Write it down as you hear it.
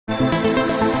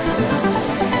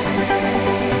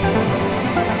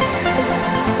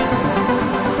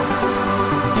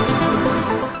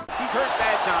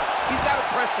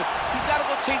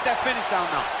finish down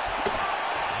now.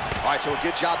 All right, so a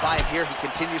good job by him here. He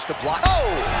continues to block.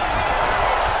 Oh!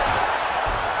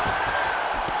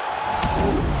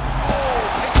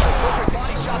 Picture-perfect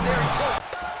body shot there. He's going.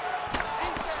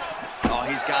 Oh,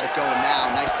 he's got it going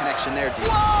now. Nice connection there, D.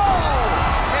 Whoa!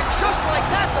 And just like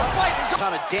that, the fight is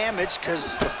kind of damaged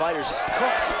because the fighter's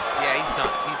cooked. Yeah, he's done.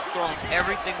 He's thrown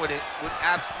everything with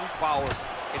absolute power.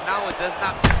 And now it does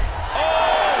not.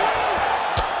 Oh!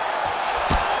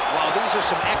 Wow, these are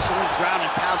some excellent ground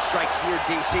and pound strikes here,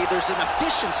 DC. There's an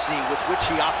efficiency with which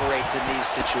he operates in these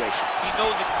situations. He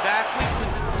knows exactly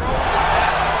when to throw,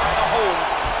 exactly when to hold,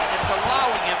 and it's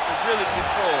allowing him to really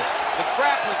control the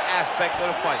grappling aspect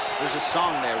of the fight. There's a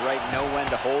song there, right? Know when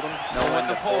to hold him, know when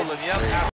to fold him. Yep.